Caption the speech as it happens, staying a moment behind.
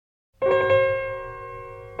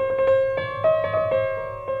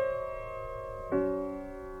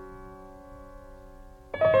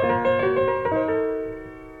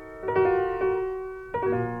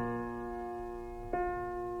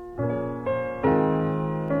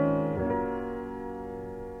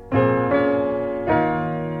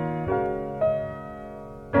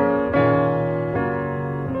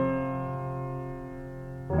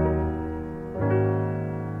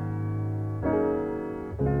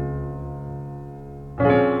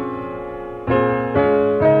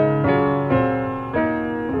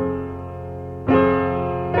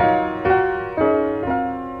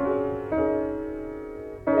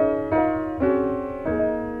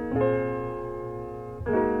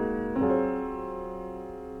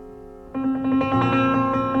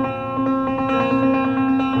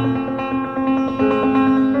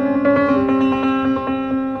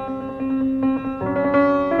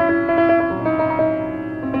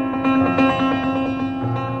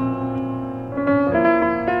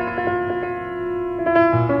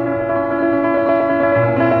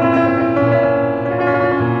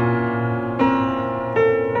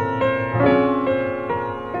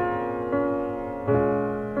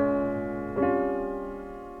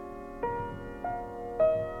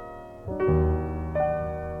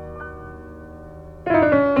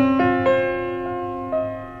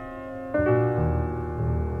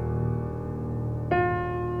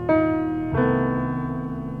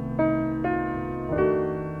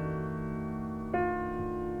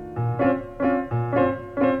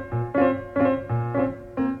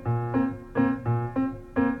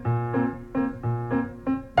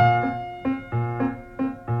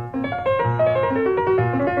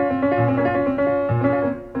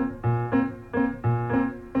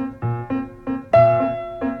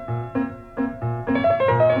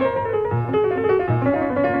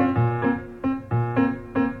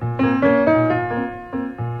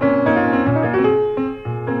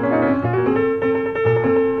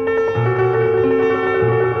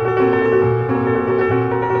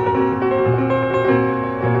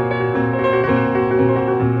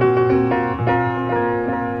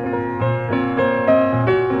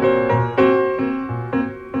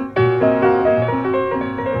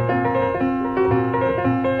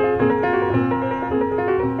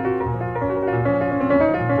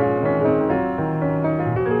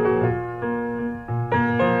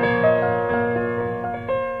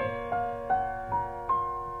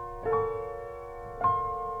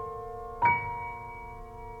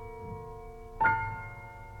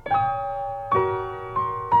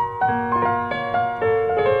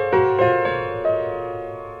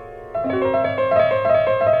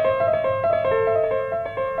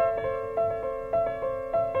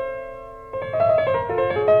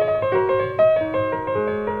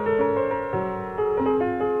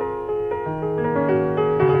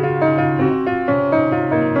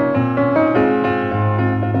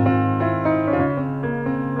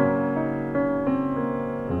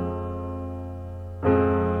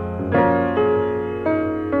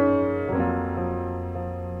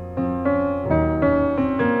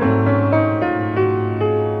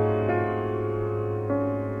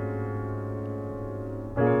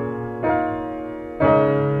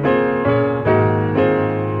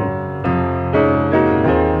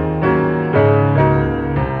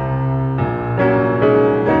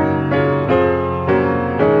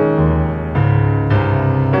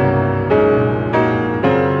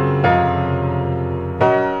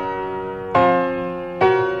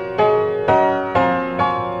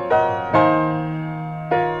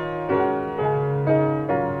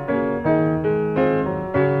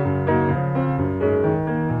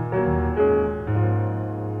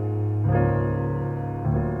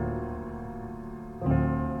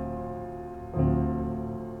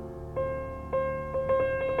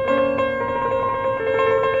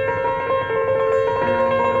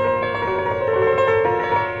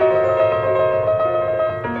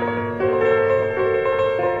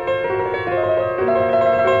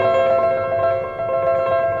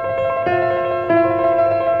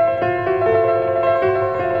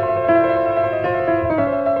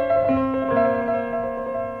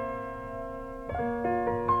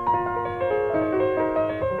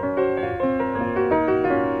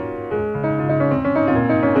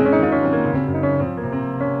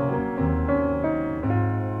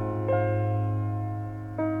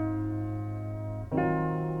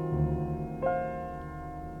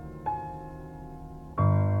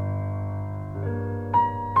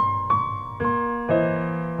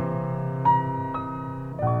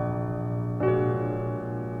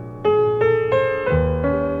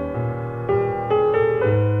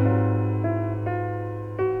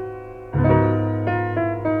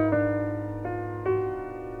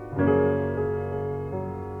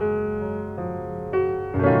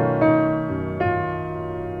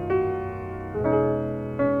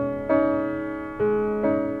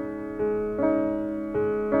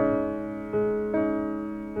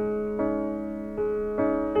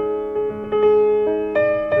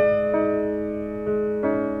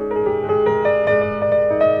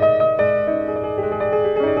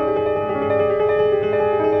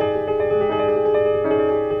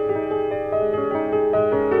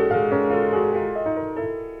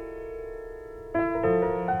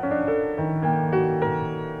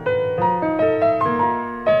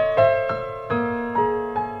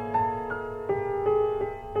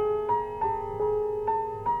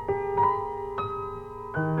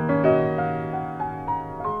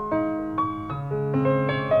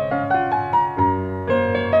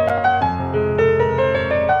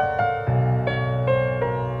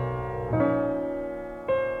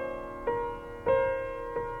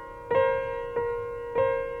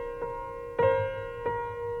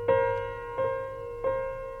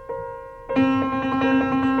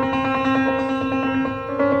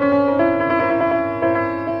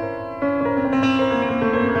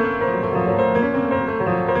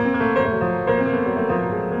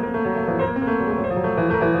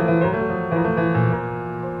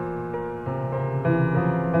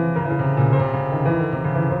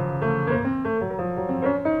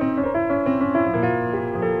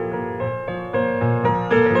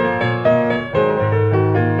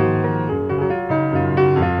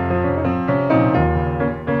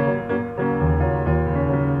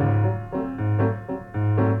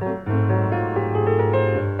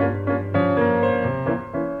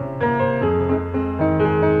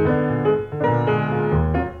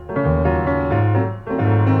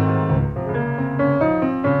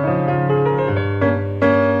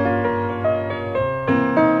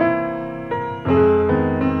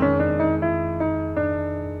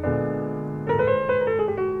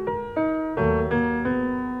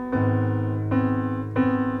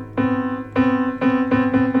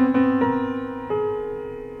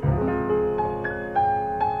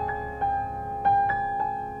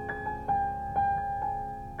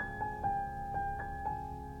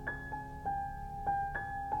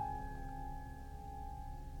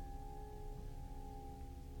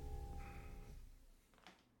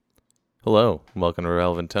Hello, and welcome to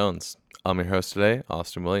Relevant Tones. I'm your host today,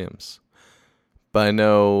 Austin Williams. By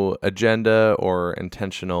no agenda or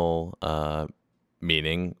intentional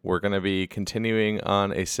meaning, we're going to be continuing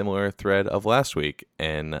on a similar thread of last week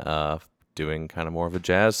and doing kind of more of a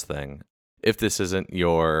jazz thing. If this isn't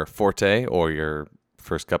your forte or your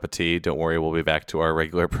first cup of tea, don't worry, we'll be back to our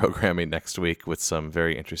regular programming next week with some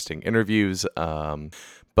very interesting interviews.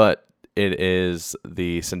 But it is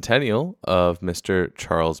the centennial of Mr.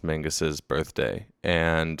 Charles Mingus's birthday,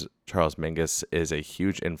 and Charles Mingus is a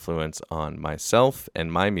huge influence on myself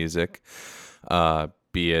and my music,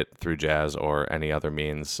 be it through jazz or any other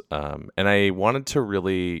means. And I wanted to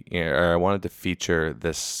I wanted to feature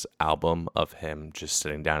this album of him just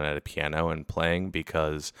sitting down at a piano and playing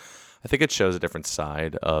because I think it shows a different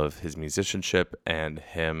side of his musicianship and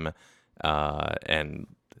him and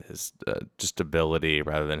his just ability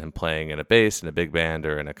rather than him playing in a bass, in a big band,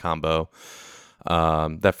 or in a combo.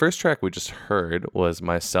 That first track we just heard was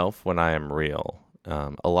Myself When I Am Real.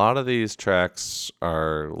 A lot of these tracks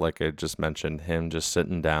are, like I just mentioned, him just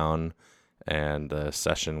sitting down and the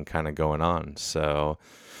session kind of going on. So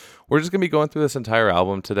we're just going to be going through this entire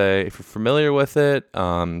album today. If you're familiar with it,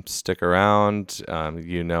 stick around.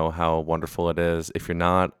 You know how wonderful it is. If you're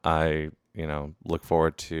not, I look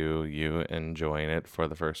forward to you enjoying it for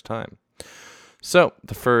the first time. So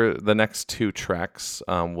for the next two tracks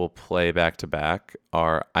we'll play back to back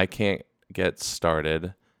are I Can't Get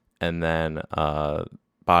Started and then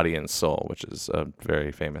Body and Soul, which is a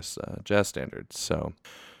very famous jazz standard. So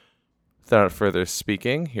without further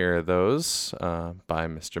speaking, here are those by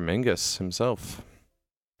Mr. Mingus himself.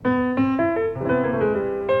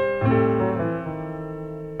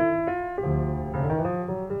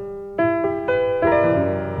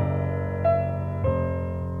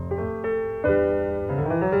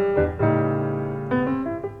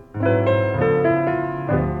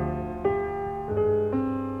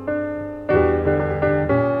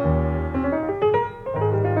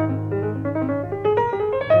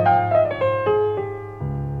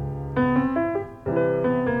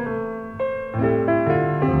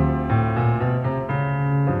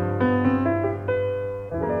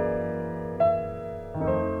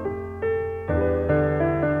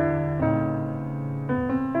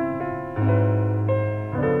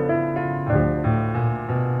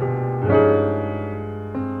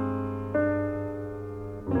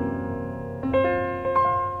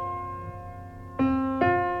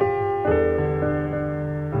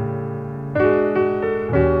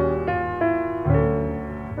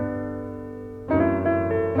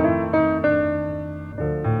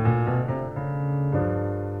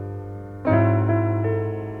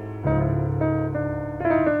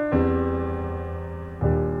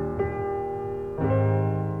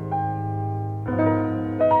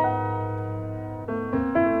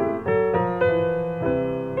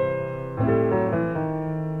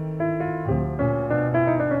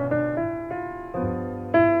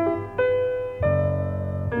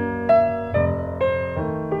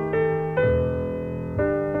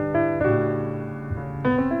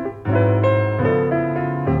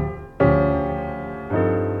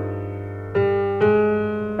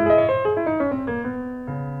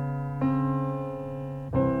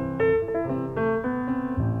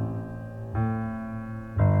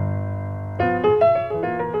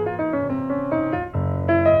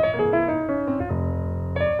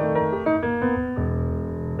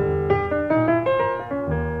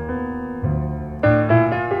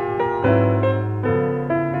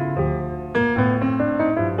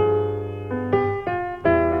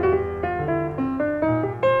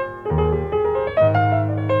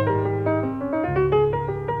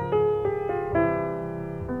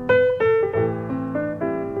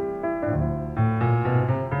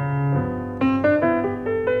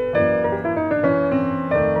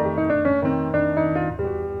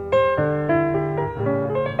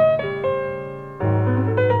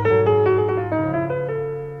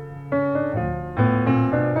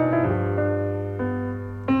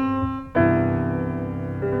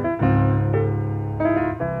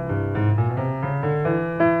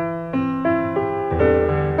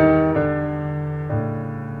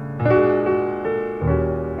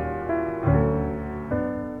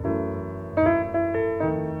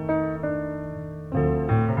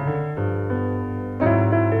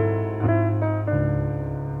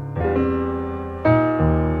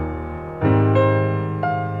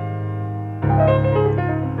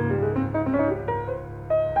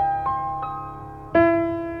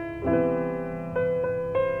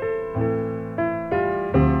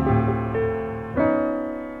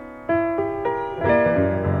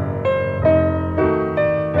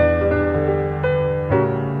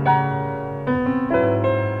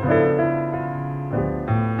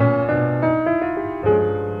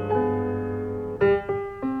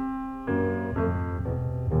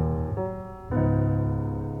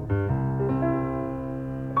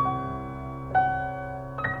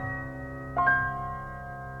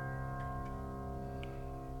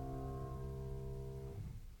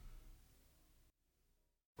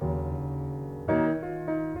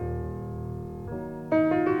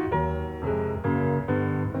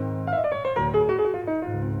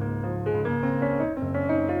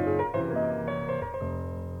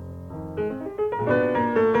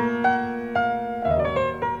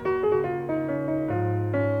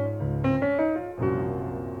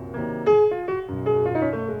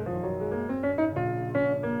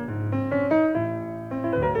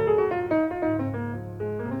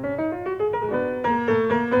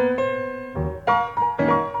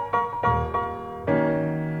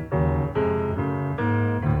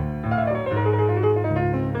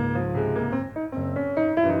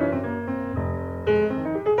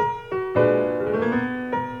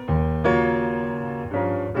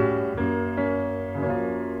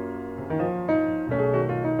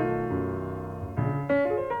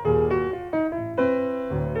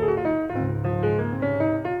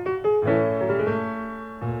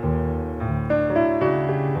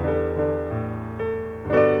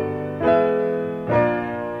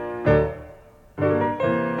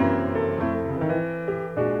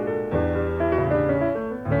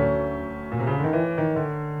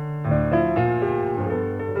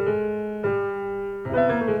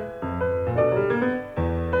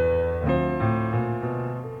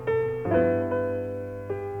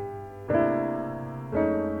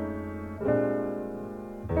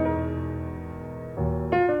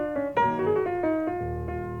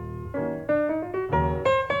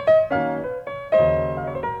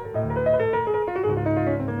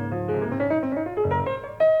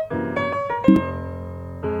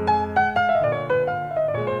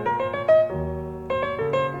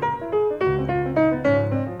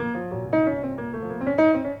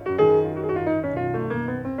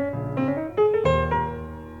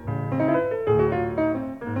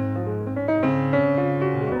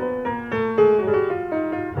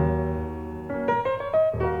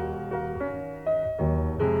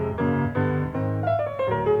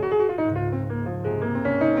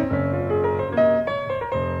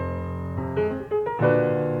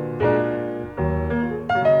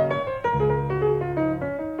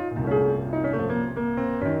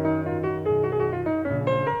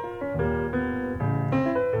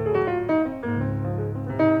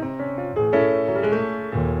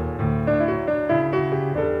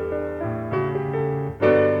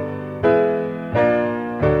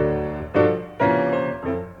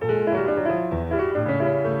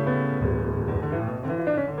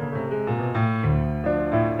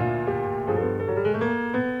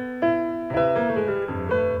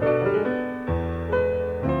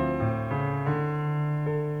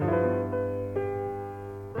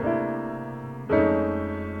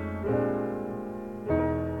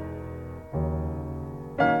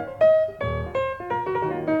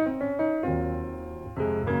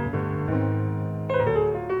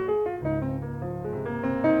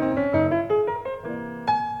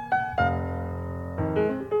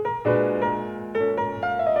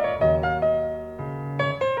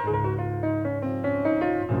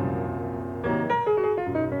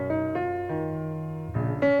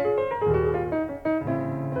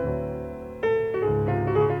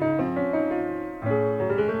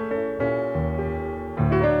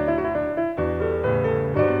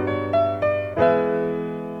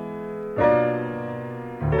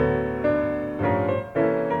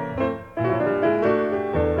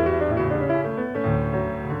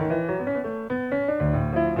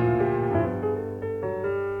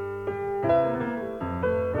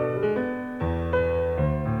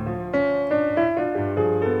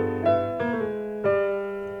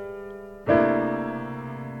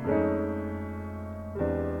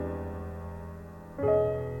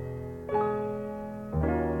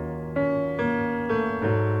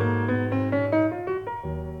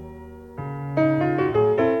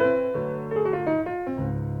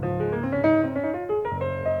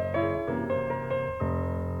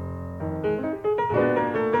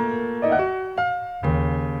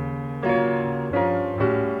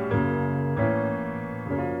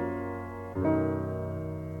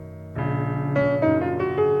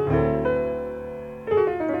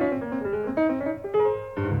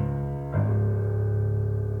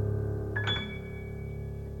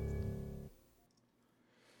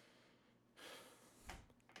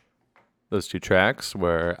 Those two tracks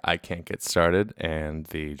were I Can't Get Started and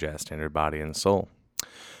the jazz standard Body and Soul.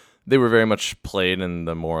 They were very much played in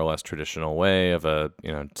the more or less traditional way of a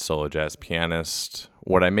solo jazz pianist.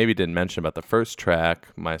 What I maybe didn't mention about the first track,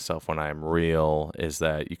 Myself When I Am Real, is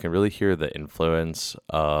that you can really hear the influence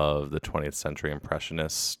of the 20th century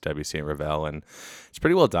impressionists, Debussy and Ravel, and it's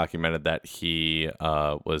pretty well documented that he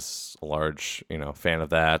was a large fan of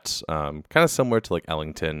that. Kind of similar to like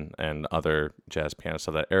Ellington and other jazz pianists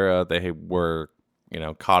of that era. They were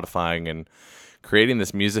codifying and creating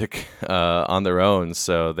this music on their own,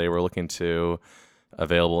 so they were looking to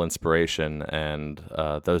available inspiration, and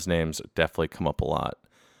those names definitely come up a lot.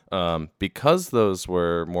 Because those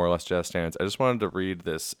were more or less jazz standards, I just wanted to read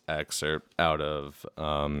this excerpt out of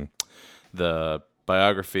the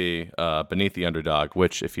biography Beneath the Underdog,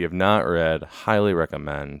 which, if you have not read, highly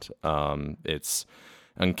recommend. It's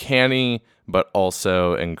uncanny, but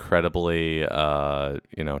also incredibly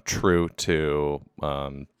true to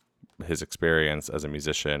his experience as a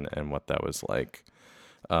musician and what that was like.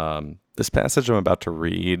 This passage I'm about to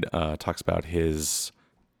read talks about his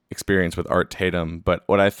experience with Art Tatum, but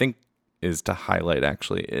what I think is to highlight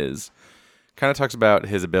actually is kind of talks about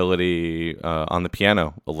his ability on the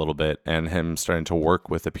piano a little bit and him starting to work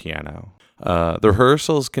with the piano. The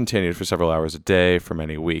rehearsals continued for several hours a day for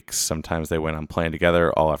many weeks. Sometimes they went on playing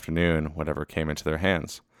together all afternoon, whatever came into their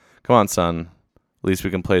hands. Come on, son. At least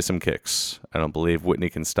we can play some kicks. I don't believe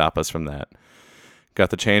Whitney can stop us from that.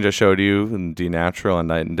 Got the change I showed you in D natural and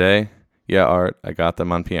night and day? Yeah, Art, I got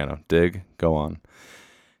them on piano. Dig, go on.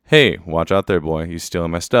 Hey, watch out there, boy. You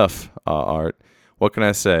stealing my stuff. Art. What can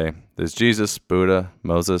I say? There's Jesus, Buddha,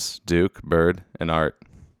 Moses, Duke, Bird, and Art.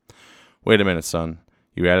 Wait a minute, son.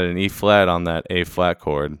 You added an E flat on that A flat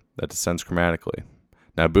chord that descends chromatically.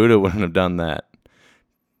 Now, Buddha wouldn't have done that.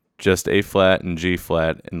 Just A flat and G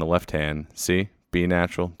flat in the left hand. See? B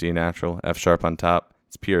natural, D natural, F sharp on top.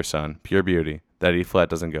 It's pure, son. Pure beauty. That E flat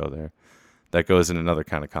doesn't go there. That goes in another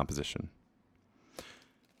kind of composition.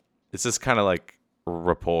 It's just kind of like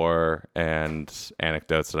rapport and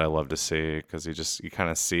anecdotes that I love to see, because you kind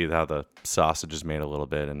of see how the sausage is made a little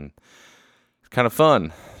bit, and it's kind of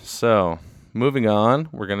fun. So moving on,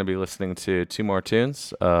 we're going to be listening to two more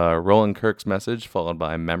tunes. Roland Kirk's Message, followed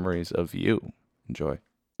by Memories of You. Enjoy.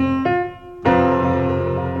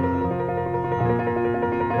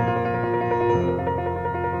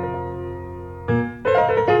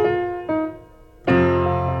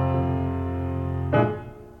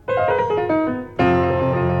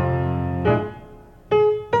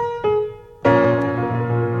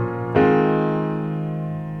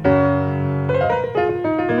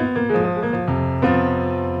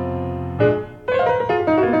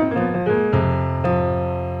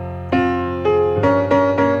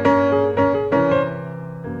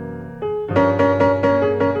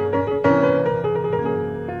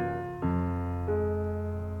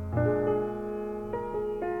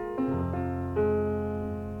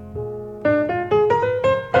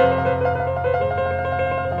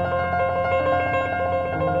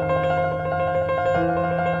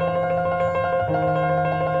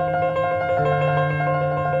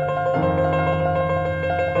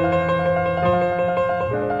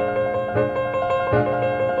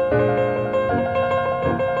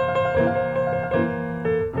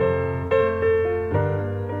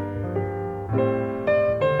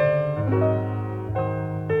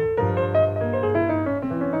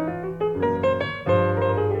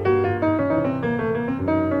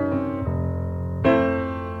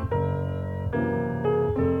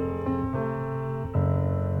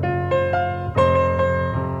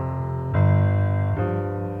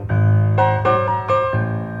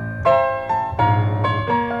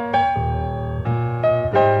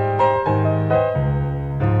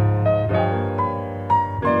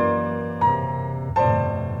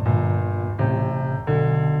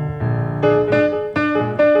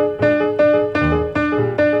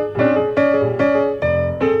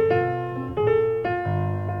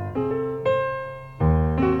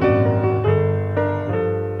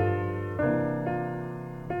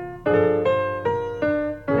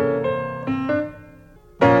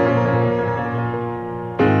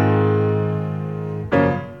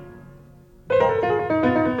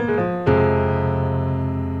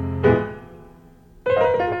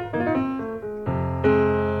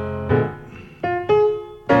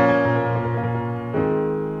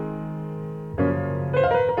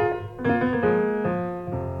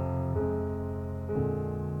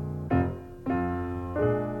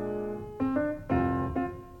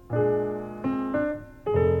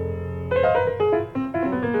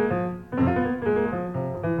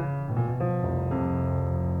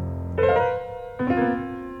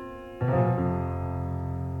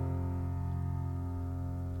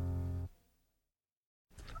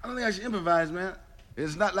 don't think I should improvise, man.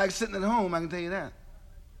 It's not like sitting at home, I can tell you that.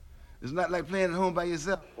 It's not like playing at home by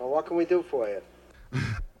yourself. Well, what can we do for you?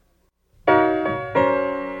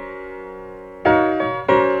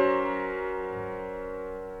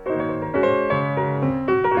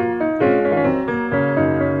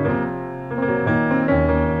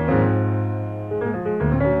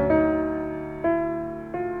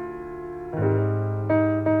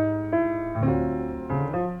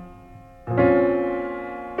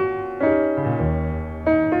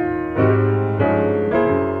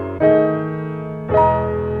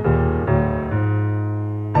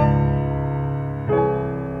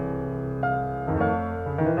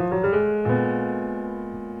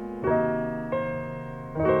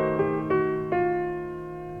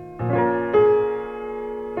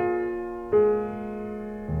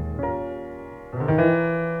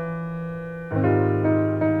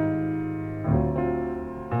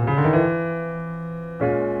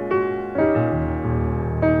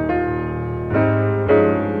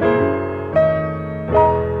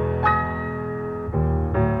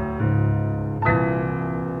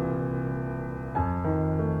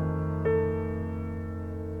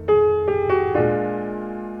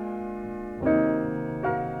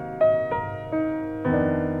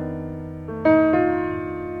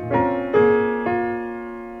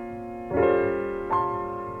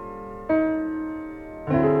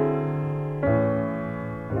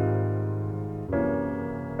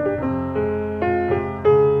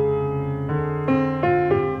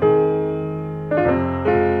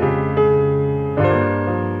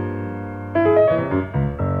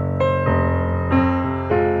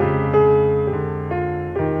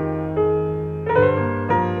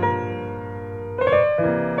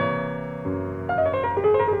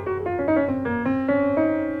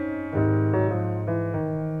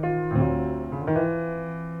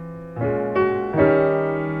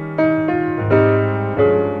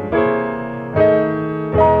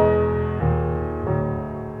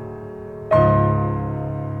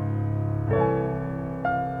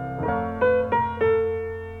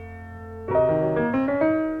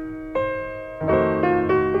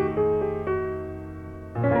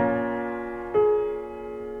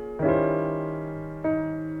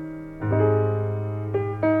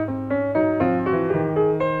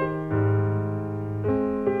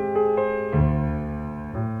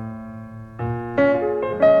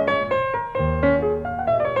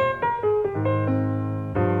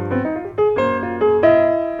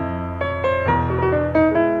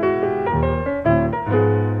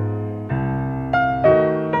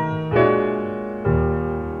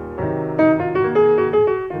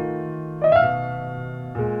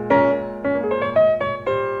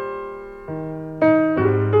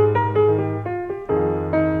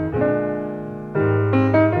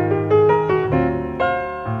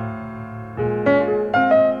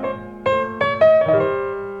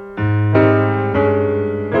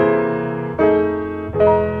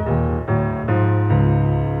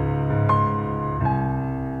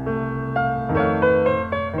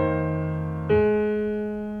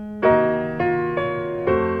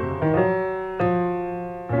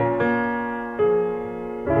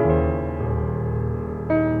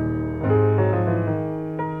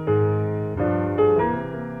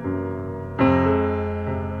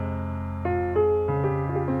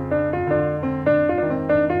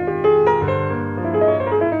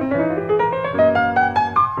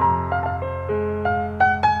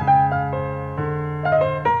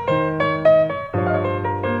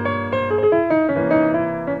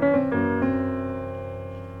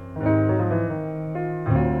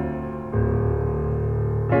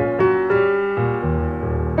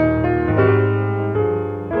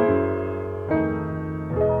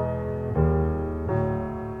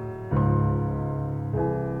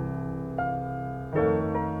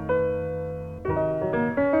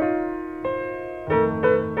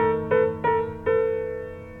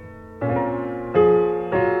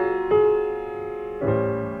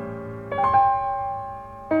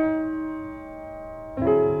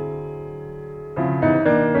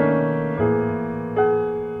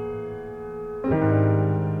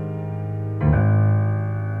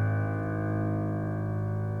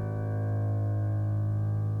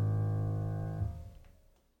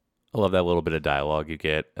 I love that little bit of dialogue you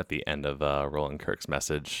get at the end of Roland Kirk's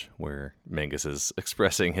message, where Mingus is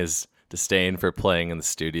expressing his disdain for playing in the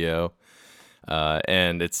studio,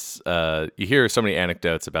 and it's you hear so many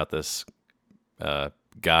anecdotes about this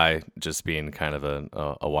guy just being kind of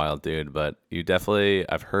a wild dude, but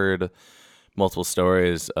I've heard multiple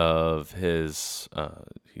stories of his.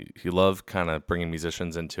 He loved kind of bringing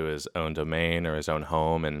musicians into his own domain or his own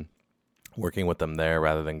home, and working with them there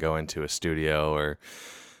rather than going to a studio or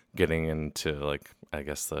getting into, like, I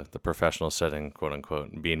guess the professional setting, quote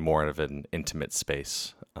unquote, and being more of an intimate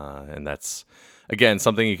space. And that's, again,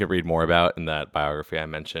 something you can read more about in that biography I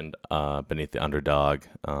mentioned, Beneath the Underdog.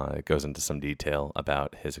 It goes into some detail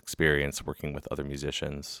about his experience working with other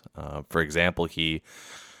musicians. For example, he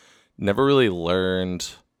never really learned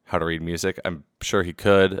how to read music. I'm sure he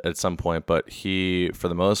could at some point, but he, for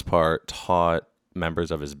the most part, taught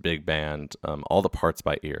members of his big band all the parts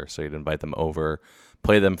by ear. So he'd invite them over,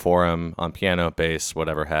 play them for him on piano, bass,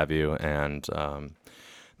 whatever have you, and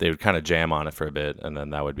they would kind of jam on it for a bit, and then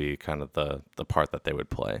that would be kind of the part that they would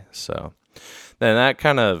play. So then that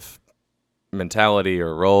kind of mentality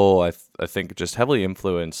or role, I think, just heavily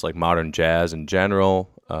influenced like modern jazz in general,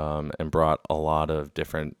 and brought a lot of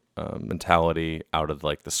different mentality out of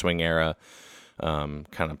like the swing era, kind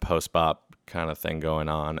of post-bop kind of thing going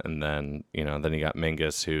on. And then, then you got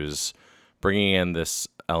Mingus, who's bringing in this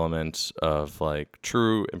element of like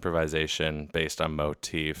true improvisation based on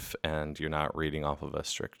motif, and you're not reading off of a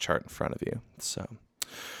strict chart in front of you. So,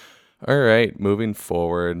 all right, moving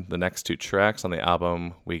forward, the next two tracks on the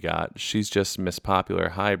album, we got She's Just Miss Popular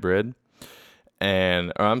Hybrid,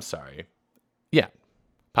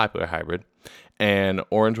 Popular Hybrid, and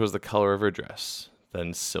Orange Was the Color of Her Dress,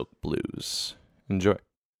 then Silk Blues. Enjoy.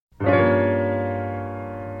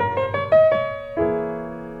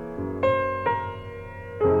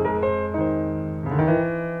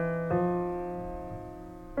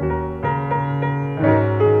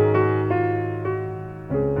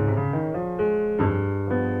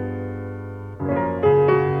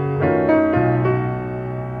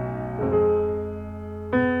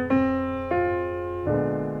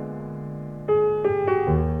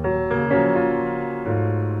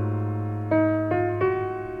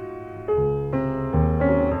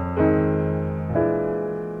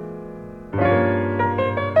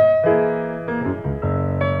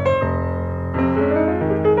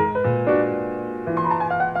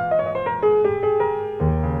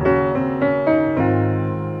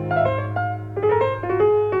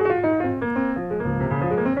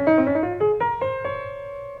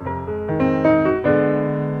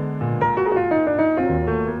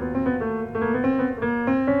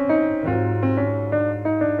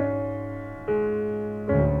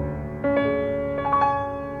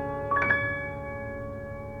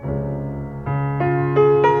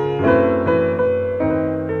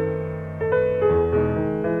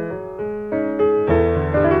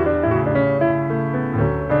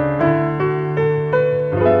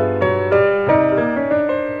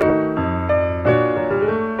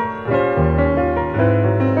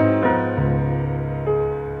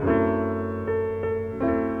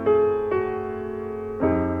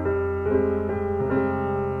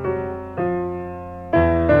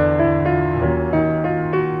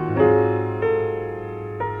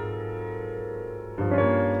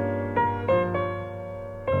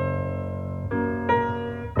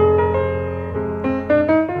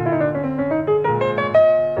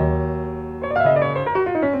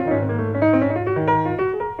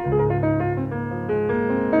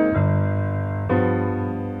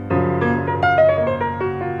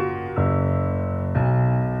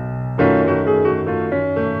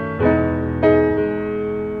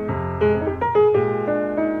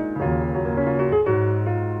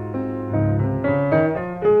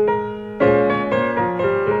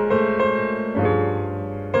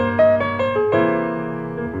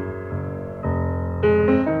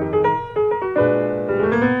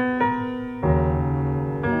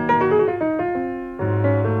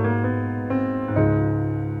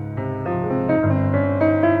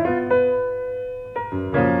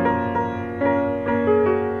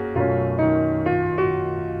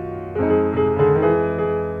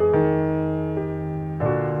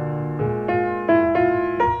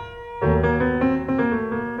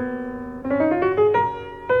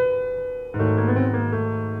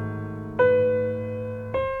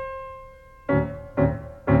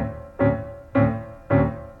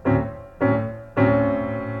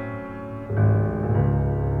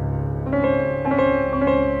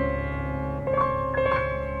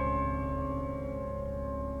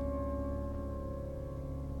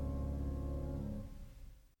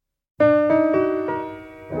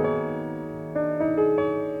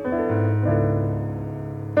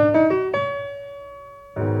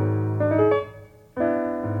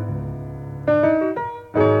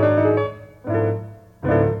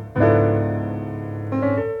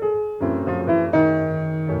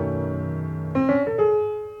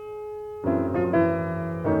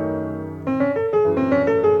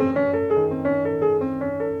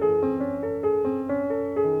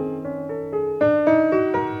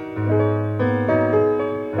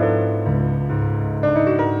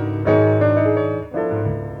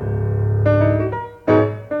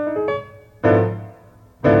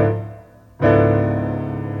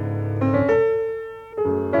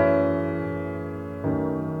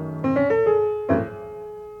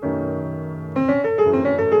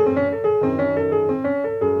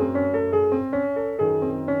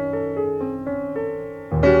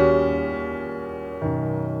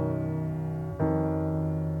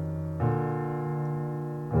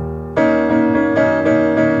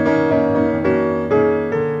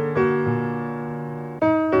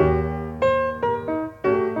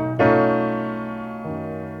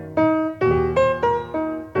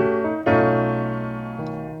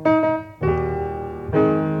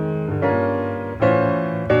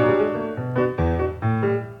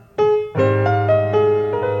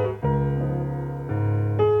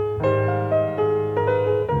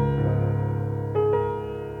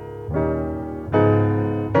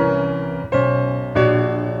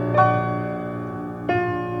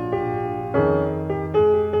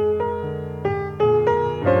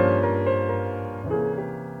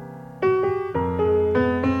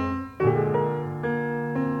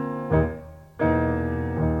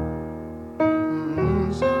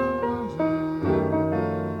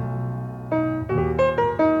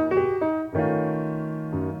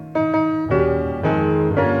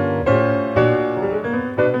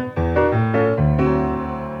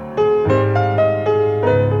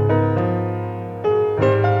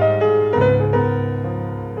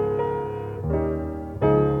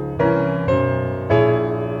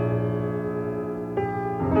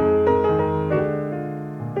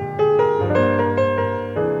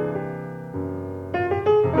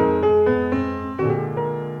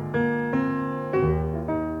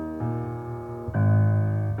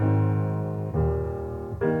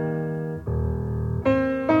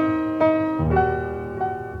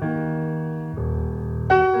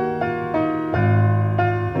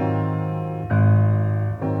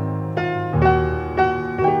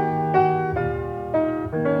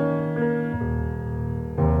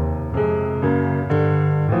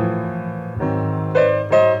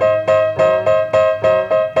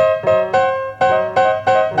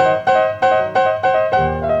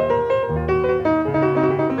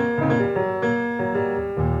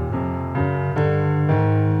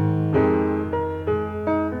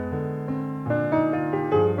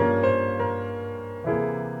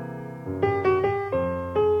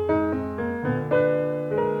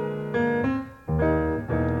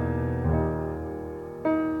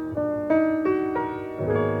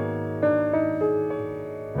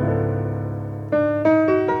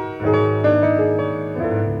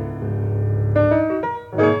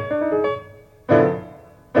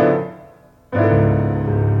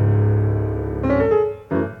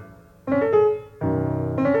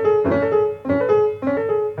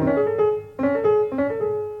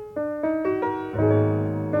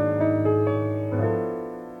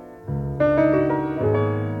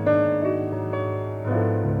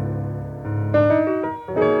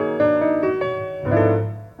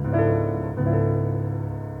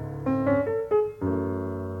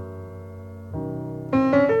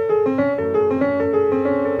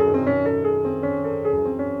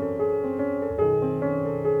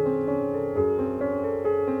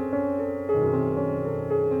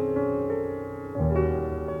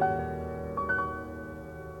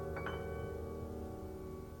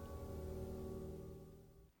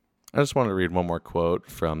 I just want to read one more quote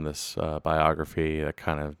from this biography that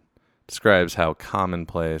kind of describes how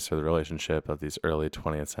commonplace, or the relationship of these early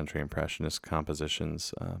 20th century Impressionist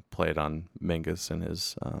compositions played on Mingus and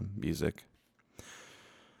his music.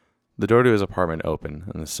 The door to his apartment opened,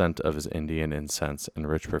 and the scent of his Indian incense and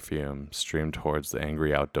rich perfume streamed towards the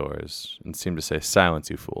angry outdoors, and seemed to say, "Silence,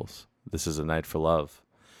 you fools. This is a night for love."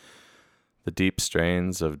 The deep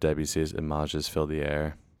strains of Debussy's Images filled the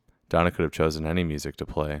air. Donna could have chosen any music to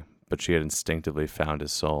play, but she had instinctively found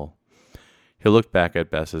his soul. He looked back at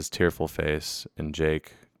Bess's tearful face, and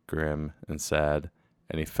Jake, grim and sad,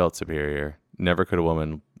 and he felt superior. Never could a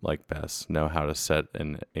woman like Bess know how to set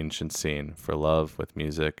an ancient scene for love with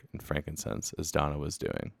music and frankincense, as Donna was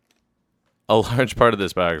doing. A large part of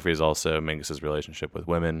this biography is also Mingus's relationship with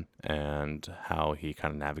women and how he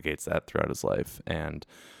kind of navigates that throughout his life. And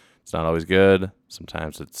it's not always good.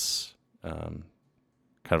 Sometimes it's kind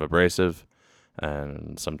of abrasive,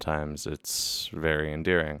 and sometimes it's very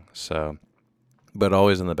endearing. So, but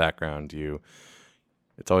always in the background,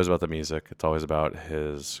 it's always about the music. It's always about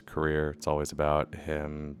his career. It's always about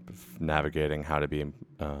him navigating how to be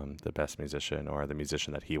the best musician, or the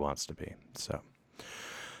musician that he wants to be. So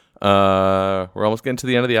we're almost getting to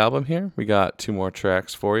the end of the album here. We got 2 more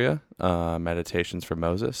tracks for you. Meditations for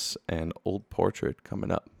Moses and Old Portrait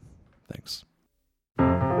coming up. Thanks.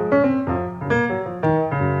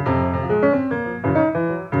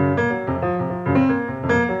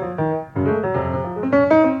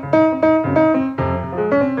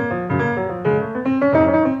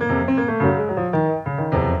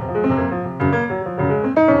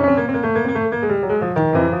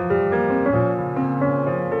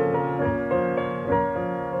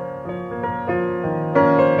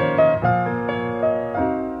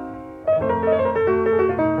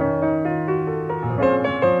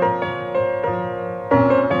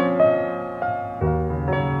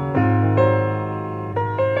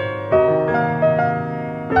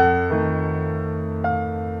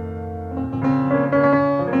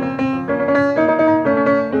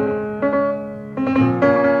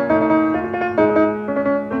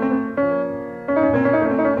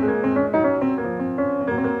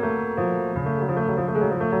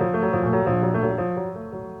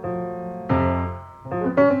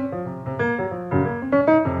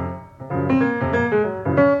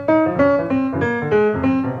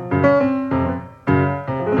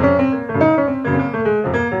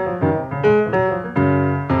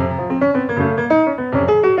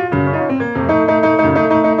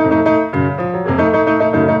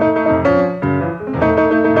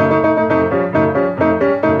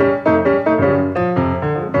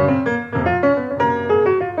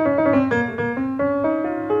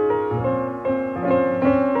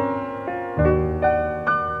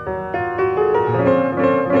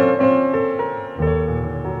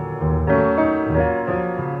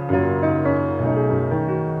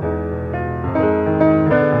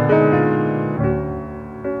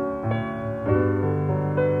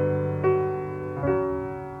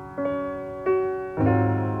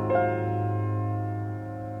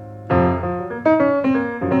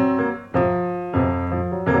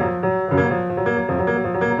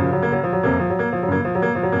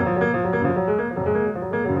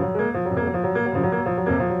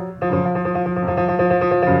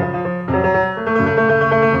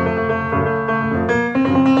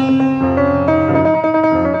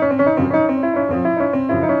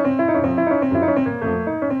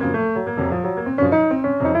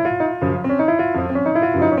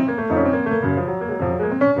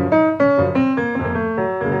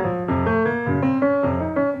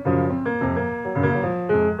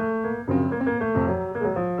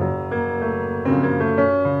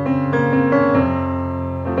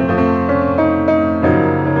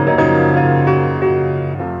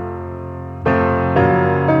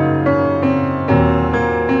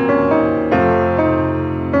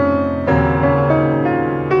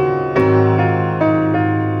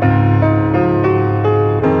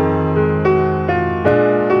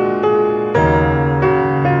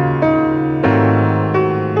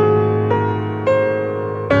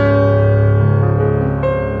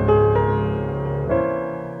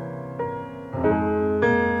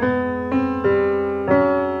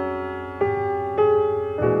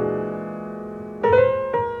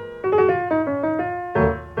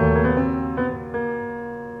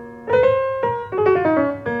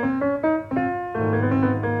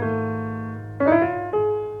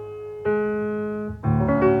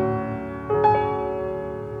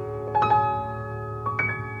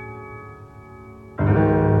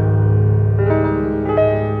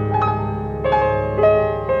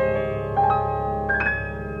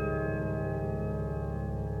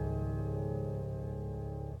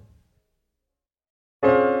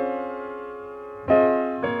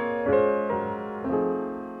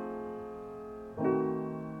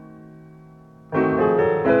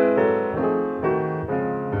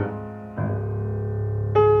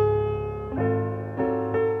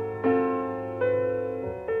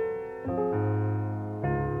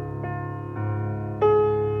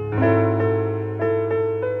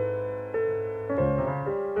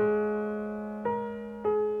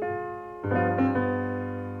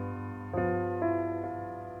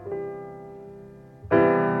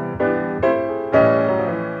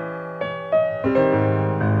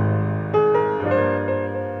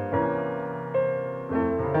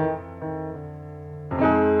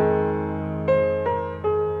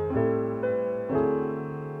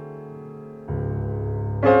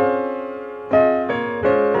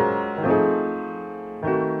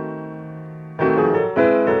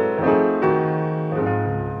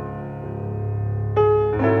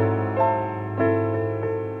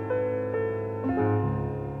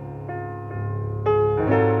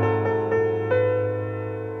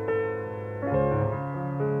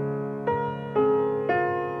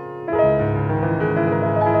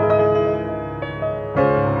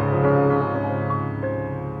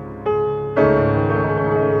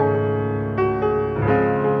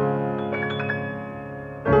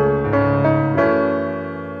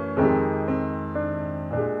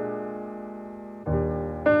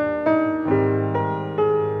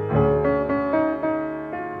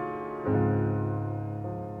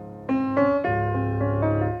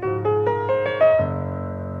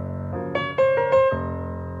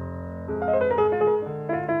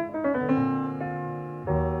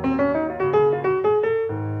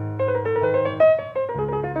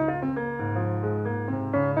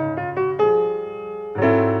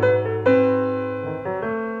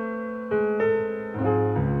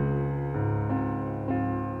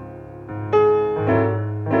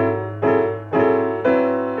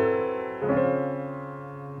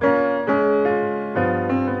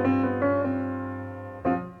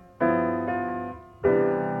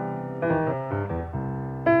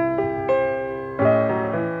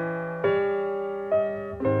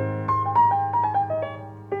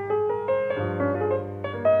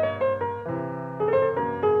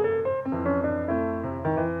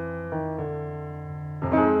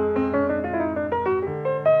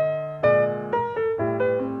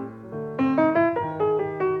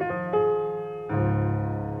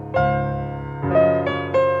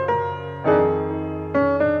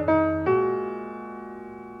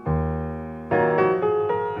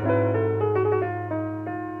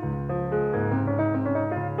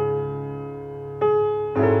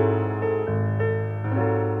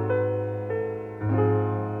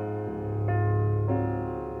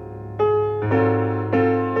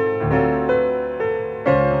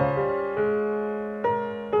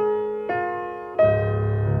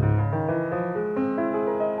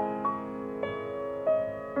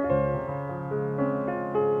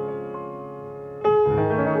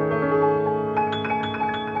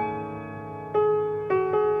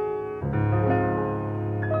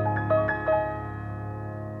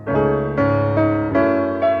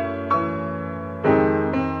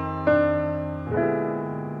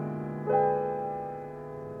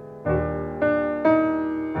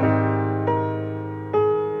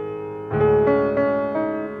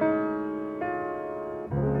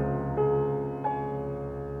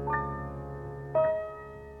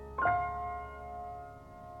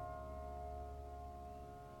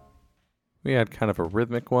 We had kind of a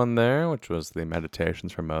rhythmic one there, which was the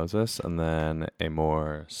Meditations from Moses, and then a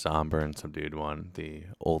more somber and subdued one, the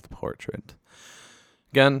Old Portrait.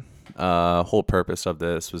 Again, whole purpose of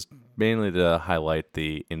this was mainly to highlight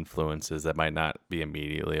the influences that might not be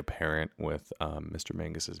immediately apparent with Mr.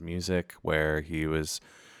 Mingus's music, where he was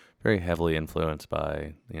very heavily influenced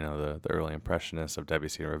by, the early Impressionists of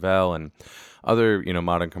Debussy and Ravel and other,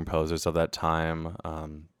 modern composers of that time.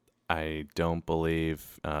 I don't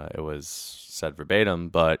believe it was said verbatim,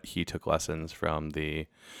 but he took lessons from the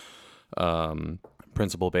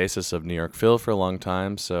principal bassist of New York Phil for a long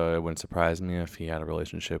time, so it wouldn't surprise me if he had a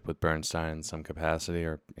relationship with Bernstein in some capacity,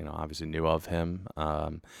 or obviously knew of him.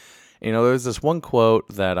 There's this one quote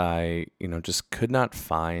that I just could not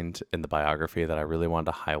find in the biography that I really wanted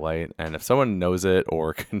to highlight, and if someone knows it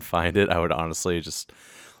or can find it, I would honestly just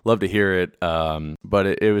love to hear it. But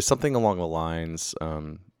it was something along the lines.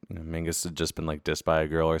 Mingus had just been dissed by a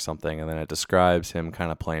girl or something, and then it describes him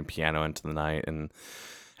kind of playing piano into the night and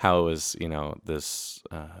how it was, this.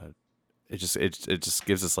 It just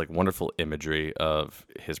gives us wonderful imagery of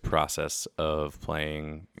his process of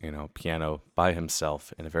playing, piano by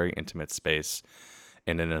himself in a very intimate space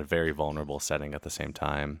and in a very vulnerable setting at the same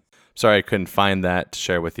time. Sorry, I couldn't find that to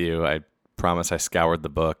share with you. I promise I scoured the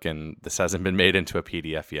book, and this hasn't been made into a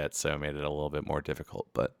PDF yet, so it made it a little bit more difficult.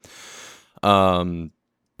 But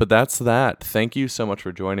that's that. Thank you so much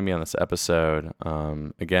for joining me on this episode.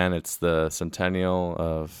 Again, it's the centennial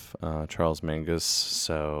of Charles Mingus,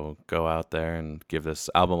 so go out there and give this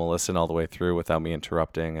album a listen all the way through without me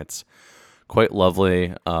interrupting. It's quite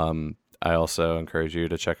lovely. I also encourage you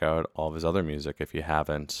to check out all of his other music if you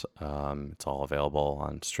haven't. It's all available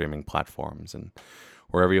on streaming platforms and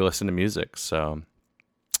wherever you listen to music. So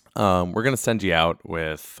we're going to send you out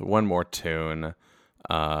with one more tune.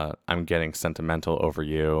 I'm Getting Sentimental Over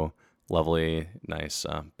You. Lovely, nice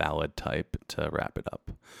ballad type to wrap it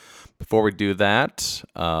up. Before we do that,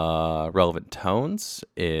 Relevant Tones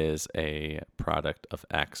is a product of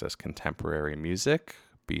Access Contemporary Music.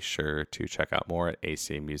 Be sure to check out more at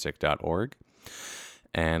acmusic.org.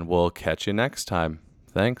 And we'll catch you next time.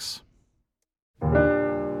 Thanks.